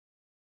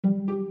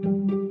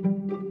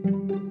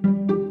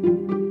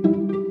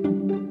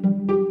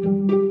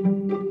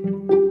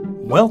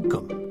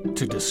Welcome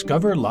to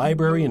Discover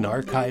Library and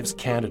Archives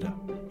Canada,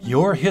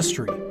 your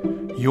history,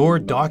 your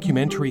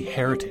documentary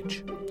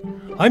heritage.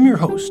 I'm your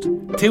host,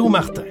 Théo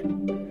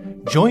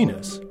Martin. Join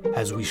us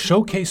as we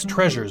showcase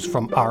treasures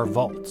from our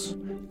vaults,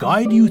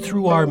 guide you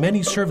through our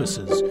many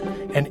services,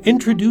 and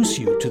introduce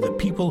you to the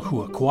people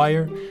who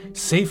acquire,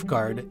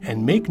 safeguard,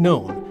 and make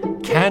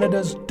known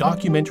Canada's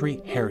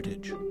documentary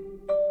heritage.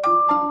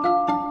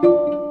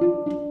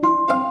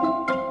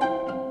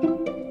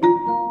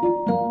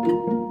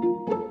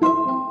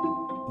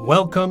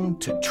 Welcome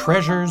to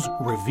Treasures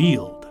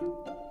Revealed.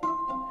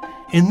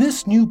 In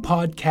this new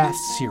podcast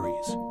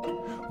series,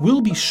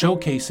 we'll be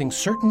showcasing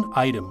certain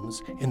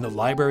items in the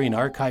Library and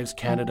Archives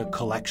Canada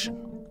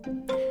collection.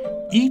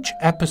 Each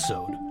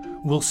episode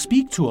will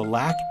speak to a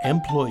LAC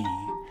employee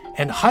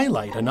and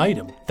highlight an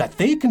item that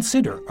they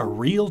consider a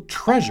real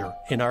treasure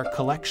in our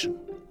collection.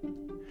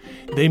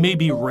 They may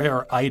be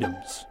rare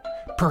items,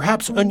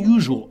 perhaps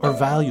unusual or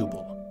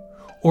valuable,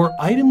 or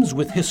items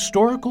with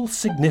historical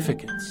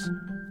significance.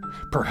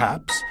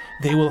 Perhaps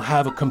they will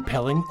have a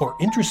compelling or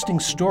interesting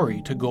story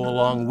to go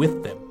along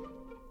with them.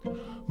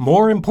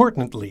 More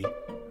importantly,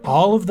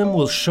 all of them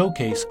will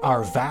showcase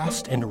our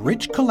vast and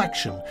rich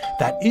collection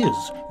that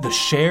is the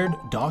shared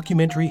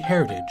documentary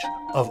heritage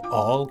of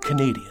all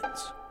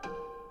Canadians.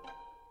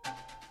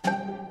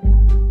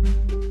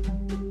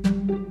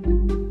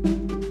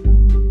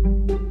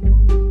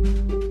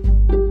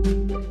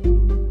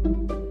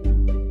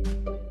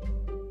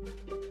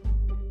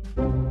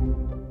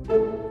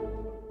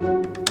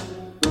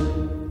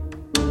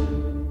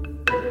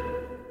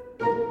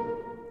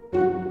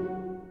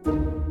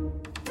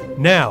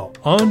 Now,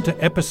 on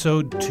to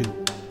episode 2,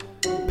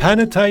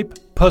 Panotype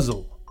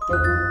Puzzle.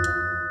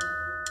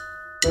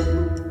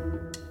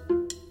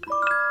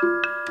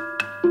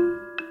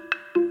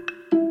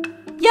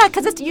 Yeah,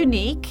 because it's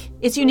unique.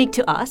 It's unique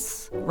to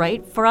us,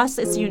 right? For us,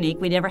 it's unique.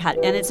 We never had,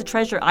 and it's a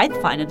treasure. I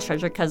find it a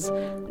treasure because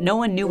no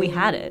one knew we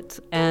had it,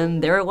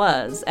 and there it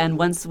was. And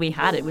once we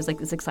had it, it was like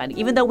this exciting.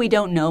 Even though we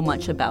don't know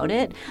much about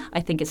it, I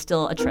think it's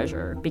still a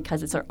treasure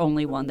because it's our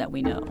only one that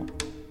we know.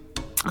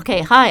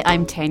 Okay, hi,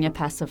 I'm Tanya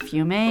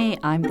Passafiume.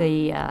 I'm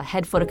the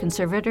head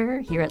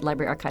photoconservator here at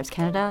Library Archives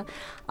Canada.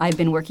 I've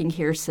been working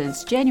here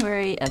since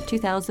January of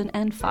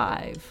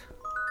 2005.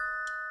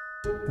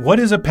 What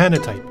is a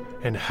panotype,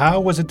 and how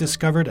was it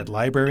discovered at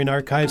Library and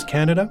Archives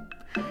Canada?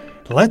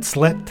 Let's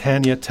let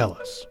Tanya tell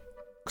us.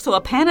 So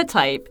a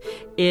panotype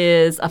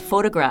is a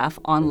photograph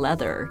on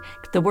leather.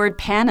 The word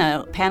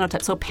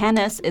panotype, so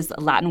panis is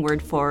a Latin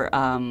word for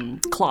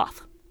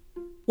cloth.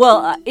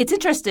 Well, it's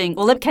interesting.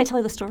 Well, can I tell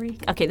you the story?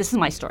 Okay, this is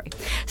my story.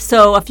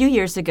 So a few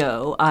years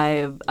ago,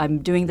 I'm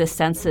doing the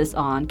census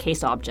on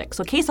case objects.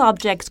 So case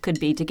objects could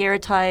be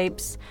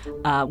daguerreotypes,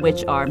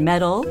 which are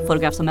metal,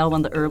 photographs on metal,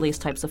 one of the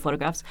earliest types of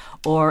photographs,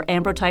 or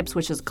ambrotypes,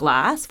 which is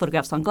glass,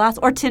 photographs on glass,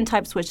 or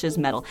tintypes, which is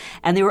metal.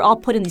 And they were all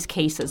put in these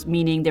cases,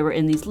 meaning they were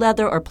in these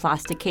leather or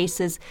plastic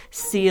cases,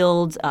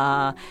 sealed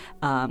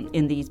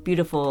in these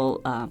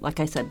beautiful, like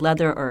I said,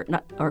 leather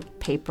or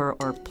paper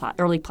or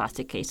early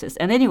plastic cases.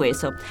 And anyway,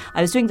 so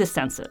I was doing the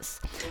census.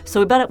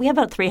 So we have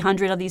about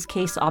 300 of these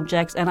case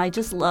objects, and I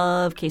just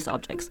love case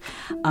objects.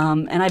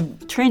 And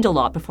I've trained a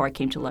lot before I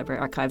came to Library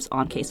Archives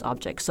on case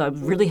objects, so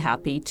I'm really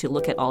happy to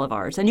look at all of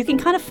ours. And you can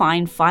kind of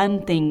find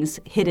fun things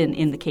hidden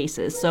in the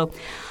cases. So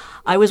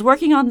I was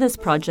working on this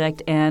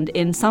project, and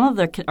in some of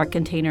our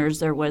containers,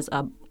 there was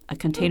a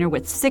container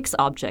with 6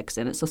 objects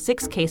in it, so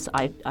 6 case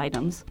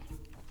items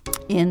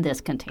in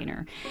this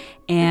container.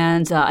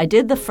 And I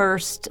did the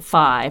first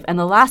 5, and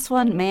the last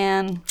one,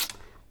 man,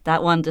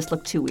 that one just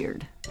looked too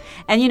weird.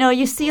 And,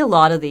 you see a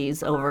lot of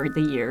these over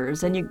the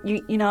years. And,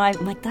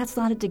 I'm like, that's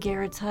not a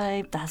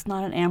daguerreotype. That's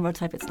not an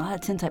ambrotype. It's not a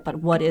tintype. But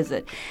what is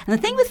it? And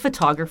the thing with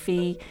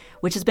photography,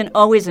 which has been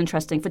always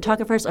interesting,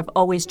 photographers have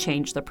always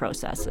changed the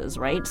processes,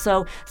 right?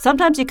 So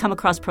sometimes you come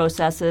across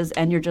processes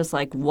and you're just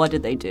like, what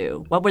did they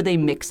do? What were they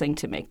mixing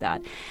to make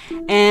that?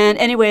 And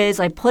anyways,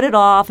 I put it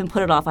off.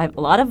 I have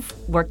a lot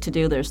of work to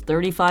do. There's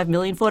 35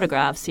 million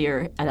photographs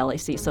here at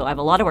LAC. So I have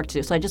a lot of work to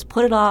do. So I just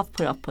put it off.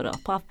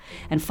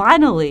 And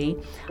finally,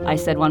 I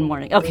said one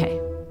morning,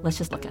 okay, let's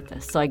just look at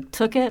this. So I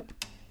took it,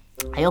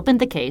 I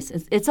opened the case.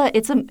 It's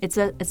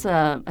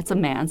a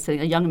man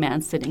sitting, a young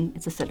man sitting.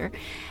 It's a sitter,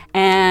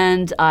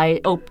 and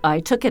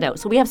I took it out.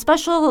 So we have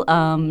special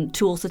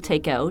tools to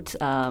take out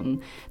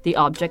the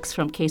objects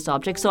from case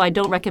objects. So I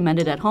don't recommend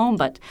it at home,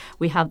 but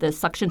we have this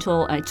suction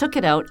tool. And I took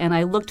it out and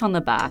I looked on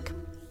the back,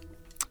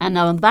 and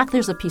on the back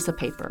there's a piece of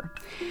paper.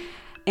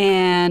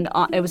 And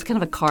it was kind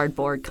of a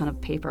cardboard kind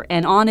of paper.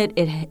 And on it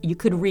you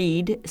could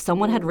read,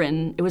 someone had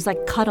written, it was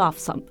like cut off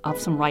some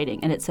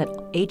writing. And it said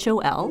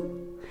HOL.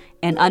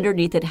 And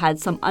underneath it had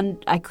some,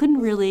 I couldn't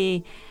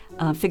really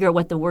figure out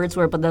what the words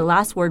were, but the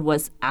last word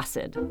was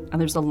acid, and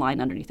there's a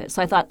line underneath it.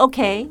 So I thought,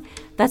 okay,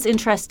 that's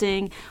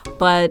interesting,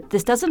 but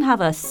this doesn't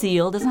have a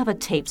seal, doesn't have a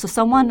tape. So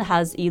someone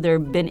has either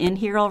been in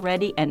here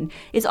already, and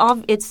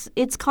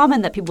it's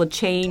common that people would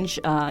change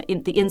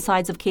the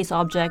insides of case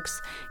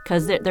objects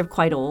because they're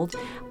quite old.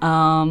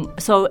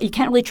 So you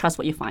can't really trust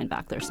what you find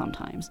back there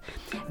sometimes.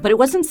 But it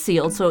wasn't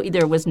sealed, so either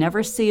it was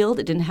never sealed,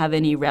 it didn't have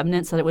any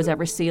remnants that it was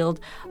ever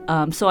sealed.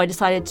 So I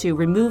decided to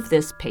remove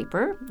this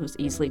paper. It was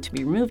easily to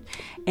be removed.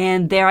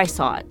 And there I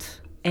saw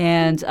it.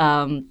 And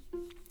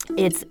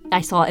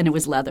I saw it, and it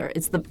was leather.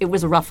 It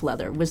was rough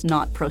leather. It was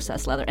not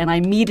processed leather. And I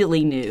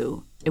immediately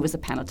knew it was a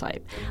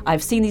Panotype.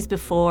 I've seen these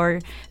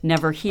before,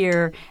 never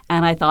here,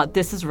 and I thought,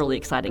 this is really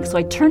exciting. So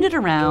I turned it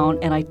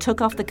around, and I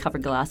took off the cover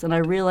glass, and I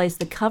realized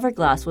the cover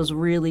glass was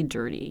really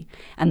dirty,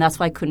 and that's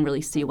why I couldn't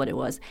really see what it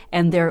was.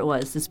 And there it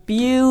was, this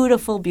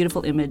beautiful,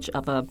 beautiful image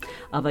of a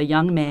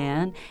young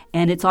man,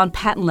 and it's on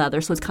patent leather,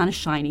 so it's kind of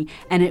shiny,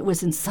 and it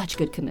was in such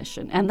good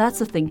condition. And that's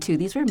the thing, too.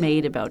 These were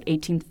made about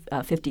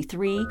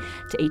 1853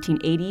 to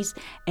 1880s,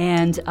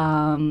 and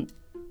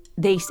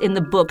in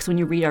the books, when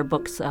you read our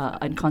books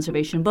and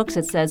conservation books,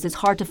 it says it's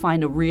hard to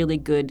find a really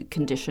good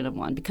condition of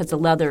one because the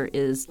leather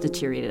is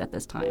deteriorated at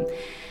this time.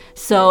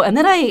 So, and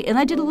then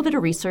I did a little bit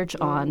of research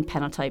on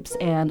Panotypes,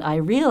 and I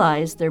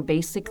realized they're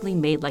basically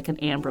made like an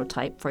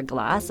ambrotype for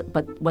glass.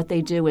 But what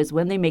they do is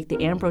when they make the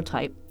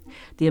ambrotype,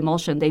 the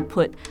emulsion, they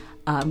put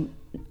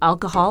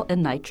alcohol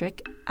and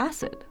nitric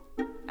acid,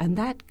 and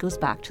that goes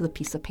back to the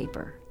piece of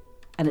paper,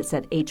 and it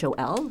said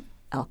HOL,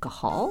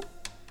 alcohol,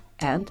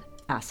 and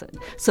acid.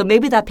 So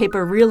maybe that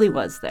paper really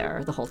was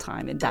there the whole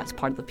time, and that's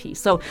part of the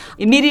piece. So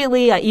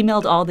immediately I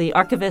emailed all the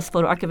archivists,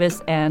 photo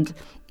archivists,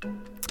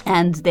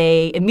 and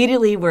they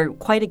immediately were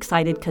quite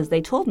excited because they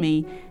told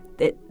me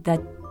that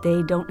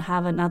they don't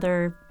have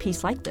another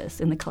piece like this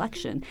in the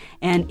collection.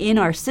 And in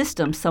our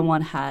system,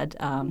 someone had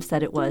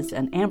said it was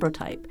an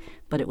ambrotype,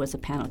 but it was a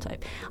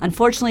Panotype.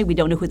 Unfortunately, we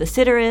don't know who the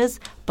sitter is,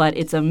 but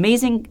it's an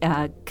amazing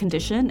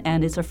condition,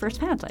 and it's our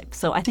first Panotype.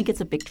 So I think it's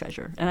a big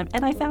treasure,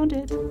 and I found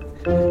it.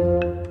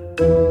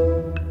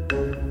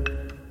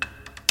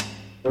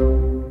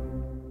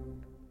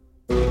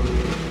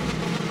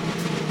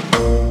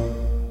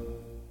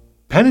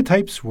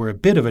 Panotypes were a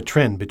bit of a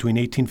trend between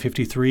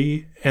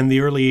 1853 and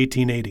the early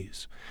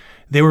 1880s.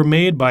 They were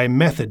made by a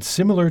method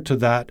similar to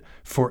that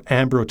for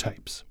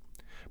ambrotypes.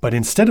 But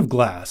instead of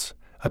glass,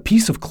 a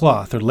piece of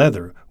cloth or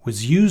leather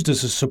was used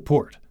as a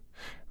support.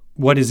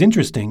 What is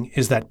interesting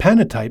is that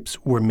Panotypes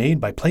were made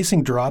by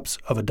placing drops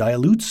of a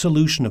dilute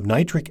solution of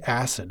nitric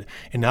acid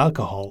in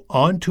alcohol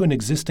onto an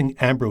existing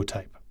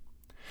ambrotype.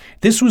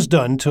 This was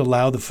done to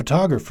allow the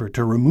photographer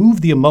to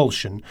remove the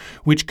emulsion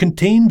which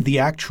contained the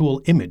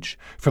actual image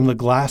from the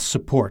glass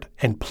support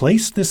and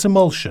place this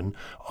emulsion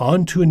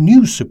onto a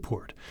new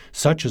support,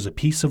 such as a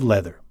piece of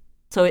leather.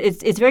 So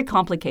it's very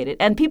complicated,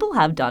 and people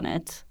have done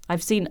it.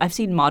 I've seen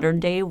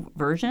modern day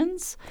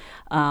versions.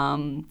 I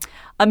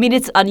mean,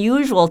 it's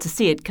unusual to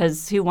see it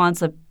because who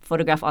wants a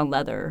photograph on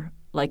leather?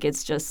 Like,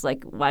 it's just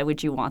like, why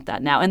would you want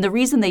that now? And the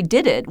reason they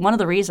did it, one of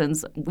the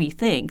reasons we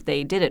think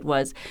they did it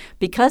was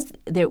because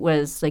there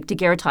was like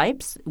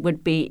daguerreotypes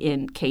would be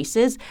in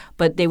cases,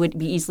 but they would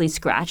be easily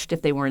scratched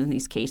if they weren't in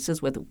these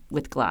cases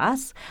with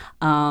glass,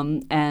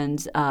 and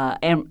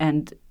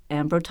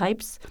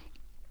ambrotypes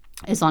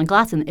is on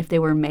glass, and if they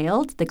were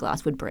mailed, the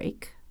glass would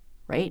break,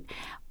 right?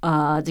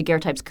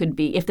 Daguerreotypes could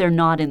be, if they're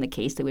not in the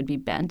case, they would be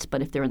bent,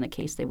 but if they're in the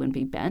case, they wouldn't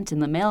be bent in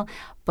the mail.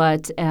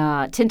 But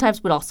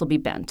tintypes would also be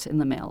bent in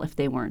the mail if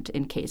they weren't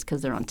in case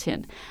because they're on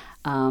tin.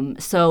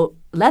 So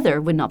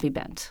leather would not be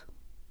bent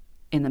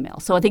in the mail.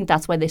 So I think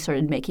that's why they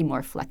started making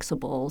more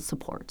flexible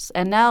supports.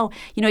 And now,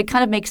 it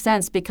kind of makes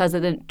sense because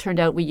it turned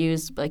out we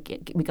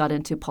got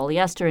into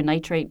polyester and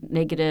nitrate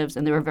negatives,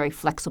 and they were very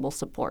flexible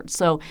supports.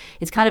 So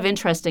it's kind of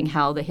interesting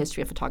how the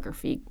history of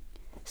photography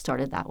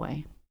started that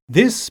way.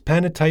 This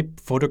Panotype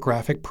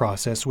photographic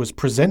process was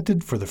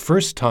presented for the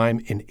first time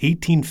in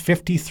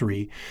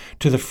 1853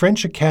 to the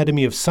French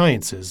Academy of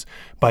Sciences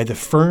by the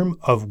firm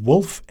of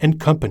Wolff and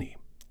Company.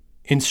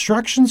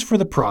 Instructions for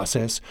the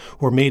process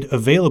were made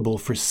available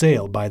for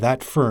sale by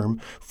that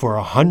firm for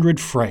 100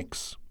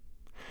 francs.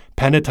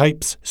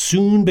 Panotypes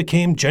soon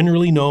became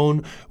generally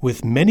known,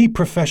 with many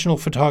professional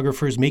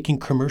photographers making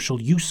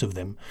commercial use of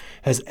them,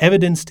 as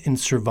evidenced in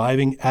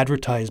surviving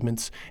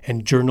advertisements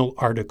and journal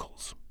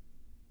articles.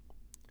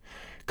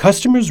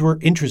 Customers were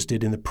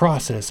interested in the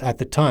process at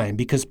the time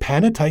because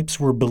Panotypes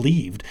were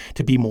believed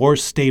to be more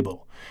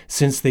stable,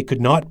 since they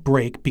could not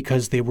break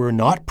because they were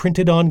not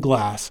printed on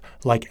glass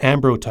like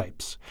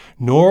ambrotypes,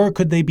 nor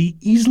could they be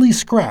easily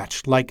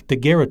scratched like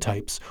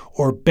daguerreotypes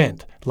or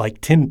bent like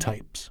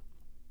tintypes.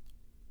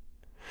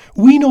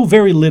 We know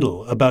very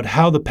little about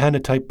how the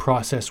Panotype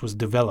process was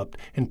developed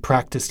and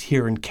practiced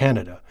here in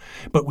Canada,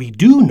 but we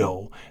do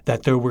know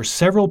that there were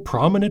several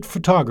prominent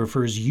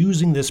photographers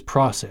using this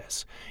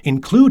process,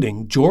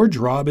 including George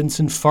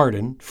Robinson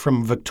Farden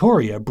from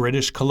Victoria,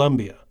 British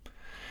Columbia.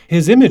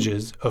 His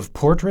images of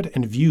portrait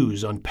and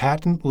views on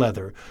patent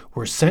leather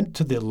were sent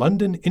to the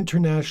London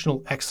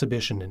International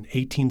Exhibition in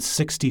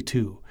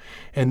 1862,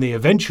 and they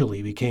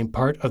eventually became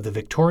part of the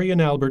Victoria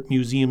and Albert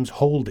Museum's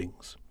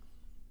holdings.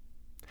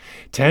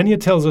 Tanya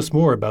tells us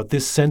more about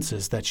this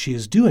census that she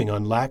is doing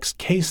on Lac's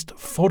cased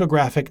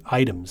photographic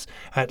items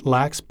at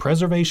Lac's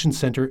Preservation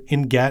Centre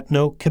in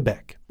Gatineau,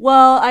 Quebec.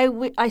 Well,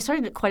 I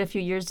started it quite a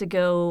few years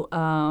ago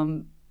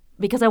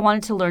because I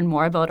wanted to learn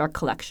more about our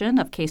collection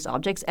of cased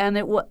objects, and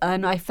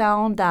I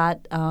found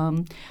that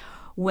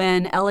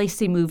when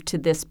LAC moved to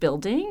this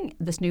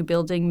new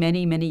building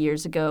many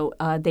years ago,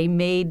 they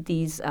made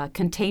these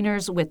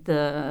containers with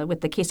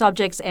the cased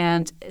objects,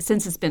 and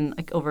since it's been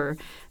like over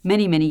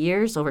many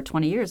years, over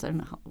 20 years, I don't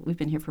know how, we've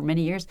been here for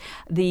many years,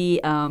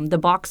 the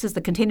boxes,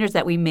 the containers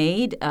that we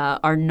made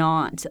are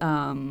not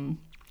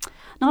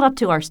up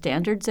to our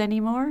standards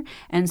anymore.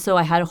 And so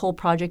I had a whole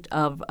project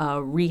of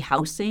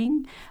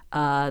rehousing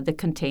the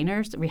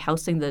containers,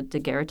 rehousing the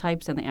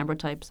daguerreotypes and the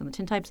ambrotypes and the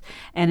tintypes.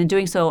 And in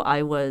doing so,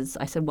 I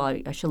said, well,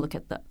 I should look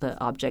at the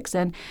objects.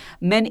 And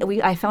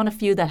I found a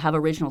few that have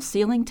original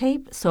sealing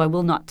tape, so I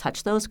will not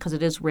touch those because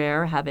it is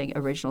rare having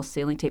original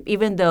sealing tape,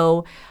 even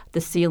though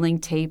the sealing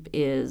tape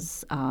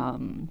is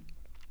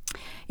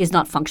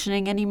not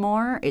functioning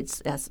anymore.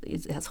 It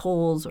has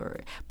holes,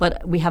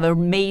 but we have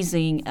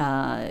amazing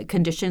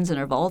conditions in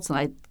our vaults, and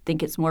I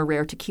think it's more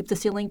rare to keep the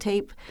sealing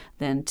tape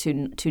than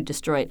to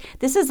destroy it.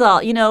 This is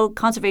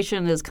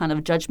conservation is kind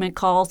of judgment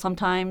call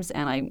sometimes,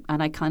 and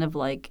I kind of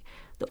like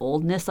the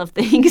oldness of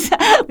things,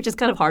 which is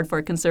kind of hard for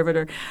a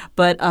conservator,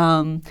 but.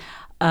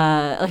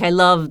 I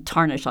love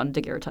tarnish on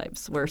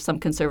daguerreotypes, where some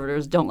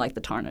conservators don't like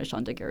the tarnish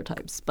on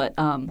daguerreotypes. But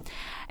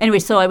anyway,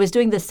 so I was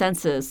doing this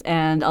census,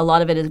 and a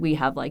lot of it is we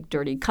have like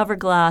dirty cover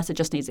glass. It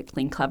just needs a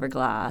clean cover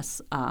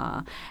glass.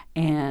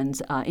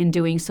 And in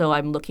doing so,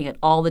 I'm looking at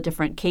all the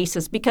different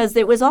cases because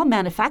it was all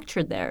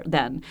manufactured there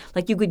then.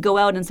 Like you could go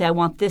out and say, I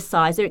want this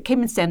size. It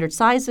came in standard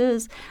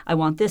sizes. I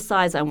want this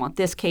size. I want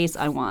this case.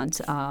 I want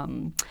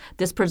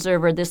this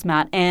preserver, this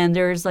mat. And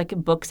there's like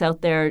books out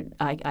there.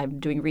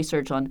 I'm doing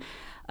research on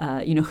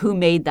who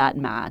made that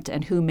mat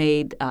and who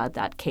made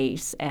that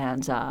case.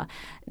 And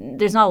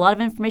there's not a lot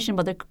of information,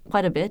 but there's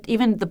quite a bit.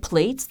 Even the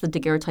plates, the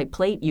daguerreotype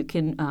plate, you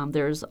can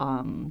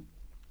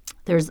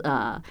there's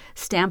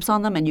stamps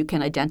on them, and you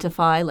can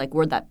identify like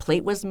where that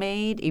plate was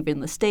made, even in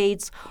the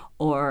States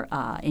or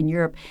in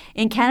Europe.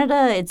 In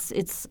Canada,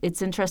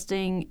 it's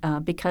interesting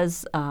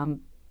because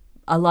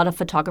a lot of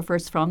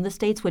photographers from the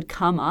States would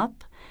come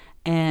up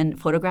and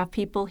photograph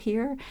people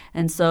here.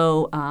 And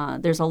so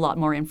there's a lot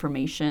more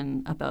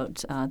information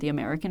about the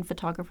American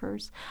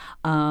photographers.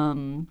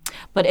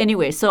 But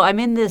anyway, so I'm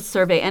in this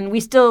survey, and we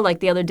still, like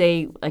the other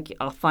day, like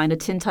I'll find a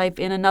tintype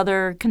in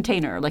another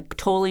container, like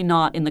totally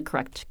not in the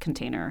correct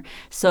container.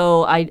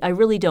 So I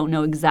really don't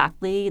know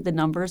exactly the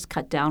numbers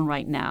cut down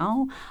right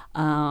now.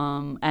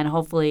 And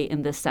hopefully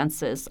in this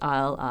census,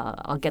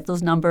 I'll get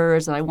those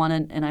numbers, and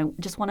I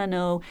just want to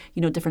know,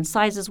 different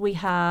sizes we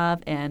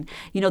have, and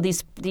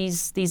these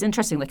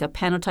interesting, like a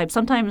panotype.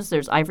 Sometimes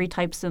there's ivory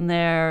types in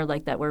there,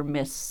 like that were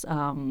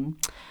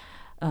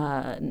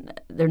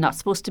they're not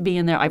supposed to be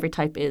in there. Ivory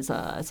type is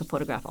a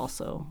photograph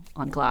also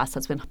on glass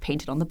that's been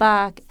painted on the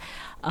back.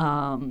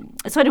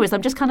 So anyways,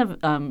 I'm just kind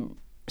of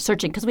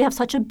searching because we have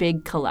such a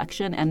big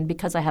collection, and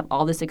because I have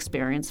all this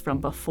experience from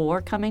before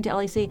coming to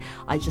LAC,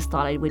 I just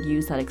thought I would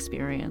use that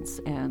experience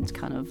and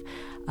kind of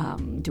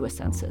do a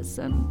census.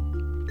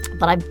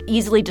 But I'm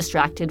easily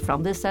distracted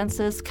from this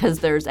census because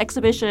there's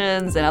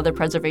exhibitions and other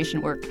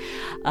preservation work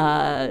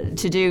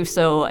to do,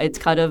 so it's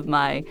kind of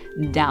my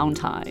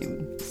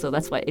downtime. So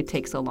that's why it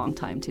takes a long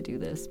time to do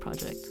this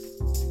project.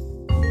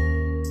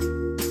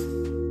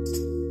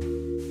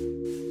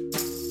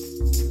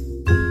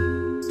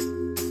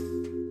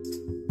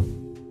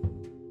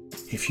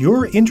 If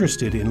you're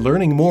interested in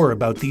learning more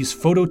about these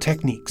photo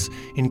techniques,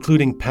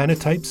 including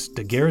panotypes,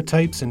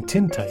 daguerreotypes, and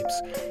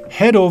tintypes,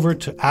 head over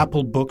to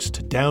Apple Books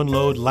to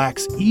download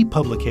Lac's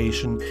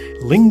e-publication,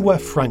 Lingua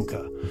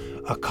Franca,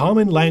 a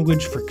common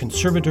language for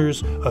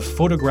conservators of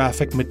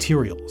photographic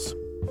materials.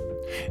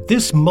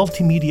 This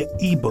multimedia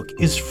ebook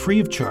is free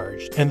of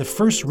charge and the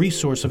first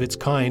resource of its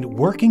kind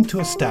working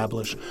to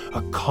establish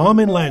a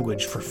common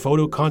language for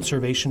photo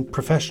conservation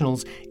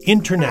professionals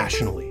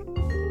internationally.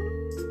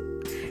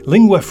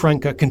 Lingua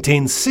Franca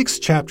contains 6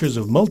 chapters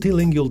of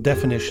multilingual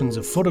definitions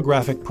of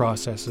photographic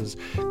processes,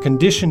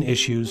 condition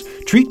issues,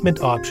 treatment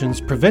options,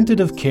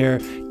 preventative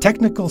care,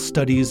 technical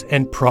studies,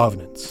 and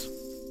provenance.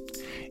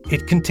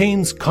 It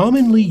contains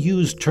commonly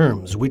used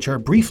terms which are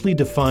briefly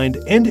defined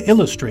and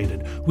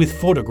illustrated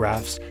with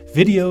photographs,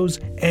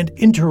 videos, and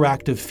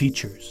interactive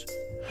features.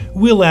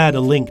 We'll add a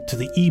link to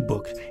the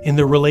ebook in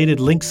the related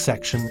links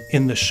section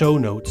in the show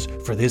notes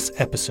for this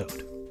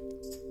episode.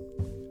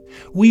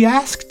 We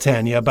asked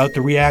Tanya about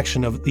the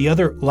reaction of the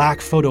other Lac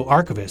photo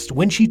archivists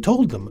when she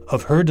told them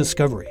of her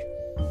discovery.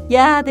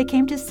 Yeah, they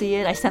came to see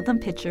it. I sent them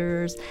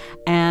pictures,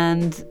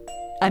 and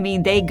I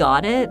mean, they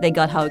got it. They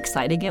got how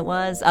exciting it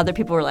was. Other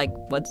people were like,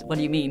 what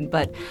do you mean?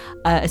 But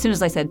as soon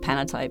as I said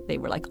Panotype, they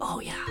were like, oh,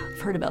 yeah, I've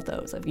heard about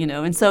those,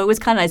 And so it was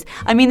kind of nice.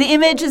 I mean, the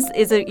image is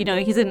he's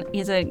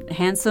a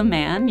handsome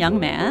man, young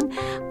man.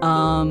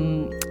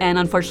 And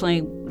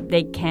unfortunately,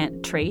 they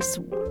can't trace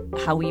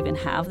how we even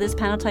have this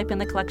Panotype in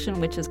the collection,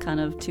 which is kind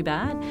of too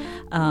bad.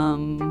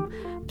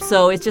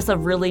 So it's just a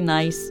really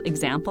nice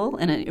example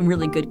and in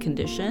really good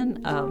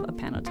condition of a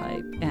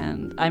Panotype.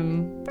 And I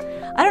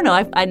don't know.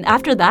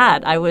 After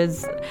that, I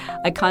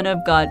kind of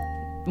got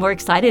more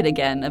excited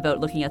again about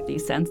looking at the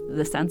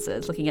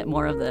senses, looking at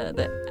more of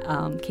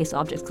the case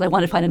objects, because I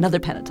wanted to find another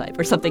Panotype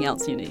or something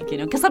else unique.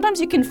 Because sometimes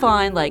you can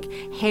find like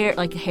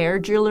hair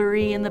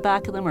jewelry in the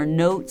back of them or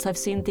notes. I've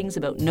seen things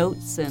about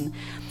notes and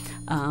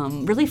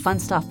really fun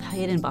stuff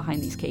hidden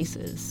behind these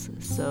cases.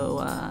 So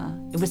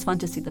it was fun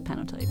to see the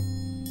Panotype.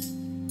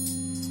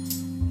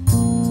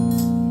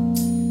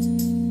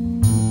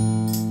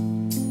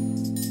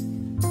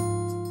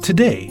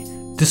 Today,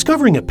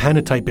 discovering a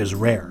Panotype is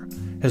rare,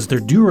 as their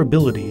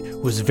durability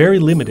was very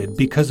limited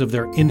because of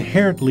their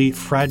inherently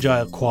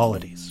fragile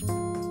qualities.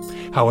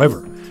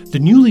 However, the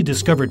newly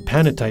discovered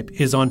Panotype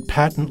is on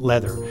patent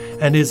leather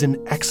and is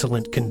in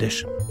excellent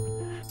condition.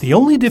 The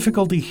only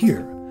difficulty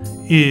here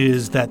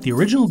is that the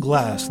original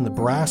glass and the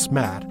brass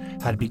mat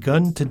had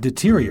begun to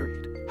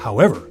deteriorate.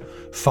 However,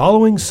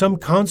 following some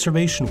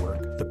conservation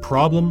work, the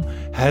problem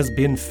has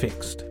been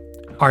fixed.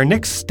 Our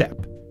next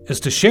step is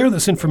to share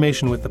this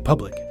information with the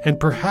public and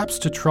perhaps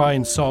to try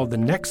and solve the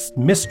next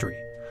mystery.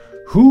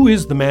 Who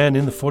is the man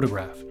in the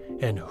photograph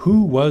and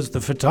who was the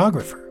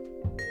photographer?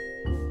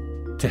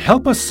 To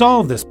help us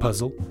solve this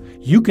puzzle,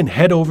 you can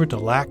head over to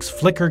LAC's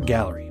Flickr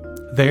gallery.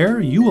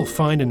 There you will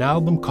find an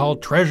album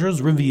called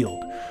Treasures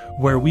Revealed,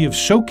 where we have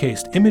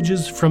showcased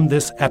images from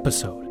this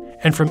episode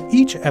and from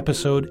each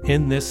episode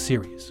in this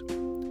series.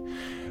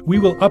 We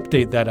will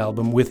update that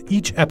album with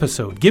each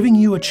episode, giving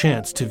you a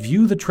chance to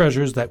view the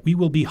treasures that we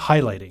will be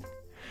highlighting.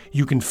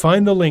 You can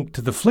find the link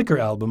to the Flickr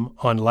album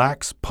on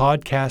LAC's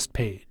podcast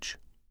page.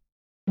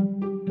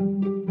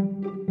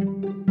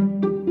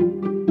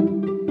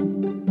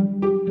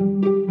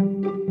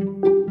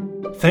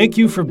 Thank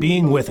you for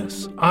being with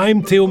us.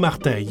 I'm Théo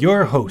Martin,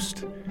 your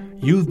host.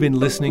 You've been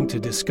listening to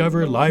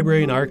Discover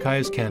Library and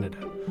Archives Canada,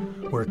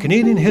 where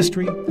Canadian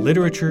history,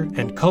 literature,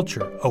 and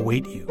culture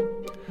await you.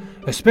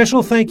 A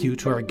special thank you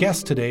to our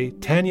guest today,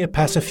 Tanya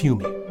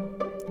Pacifiumi.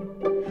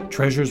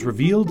 Treasures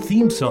Revealed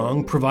theme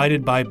song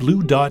provided by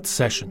Blue Dot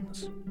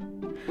Sessions.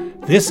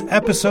 This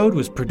episode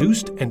was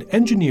produced and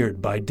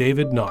engineered by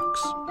David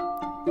Knox.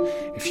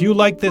 If you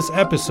like this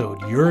episode,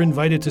 you're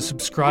invited to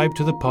subscribe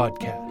to the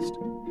podcast.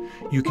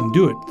 You can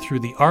do it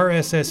through the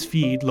RSS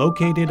feed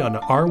located on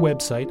our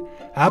website,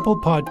 Apple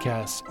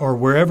Podcasts, or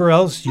wherever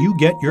else you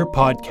get your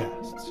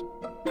podcasts.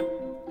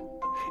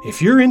 If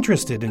you're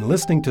interested in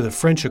listening to the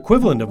French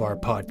equivalent of our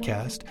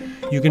podcast,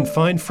 you can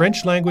find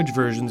French language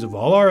versions of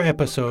all our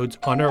episodes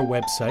on our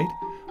website,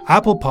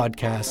 Apple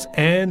Podcasts,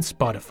 and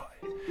Spotify.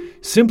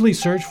 Simply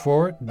search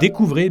for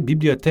Découvrez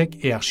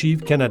Bibliothèque et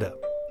Archives Canada.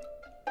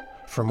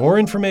 For more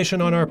information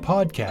on our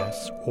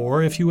podcasts,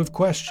 or if you have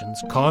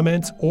questions,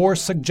 comments, or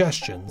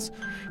suggestions,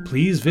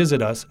 please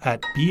visit us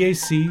at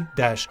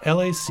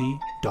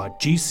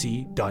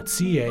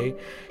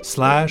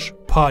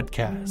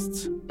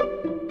bac-lac.gc.ca/podcasts.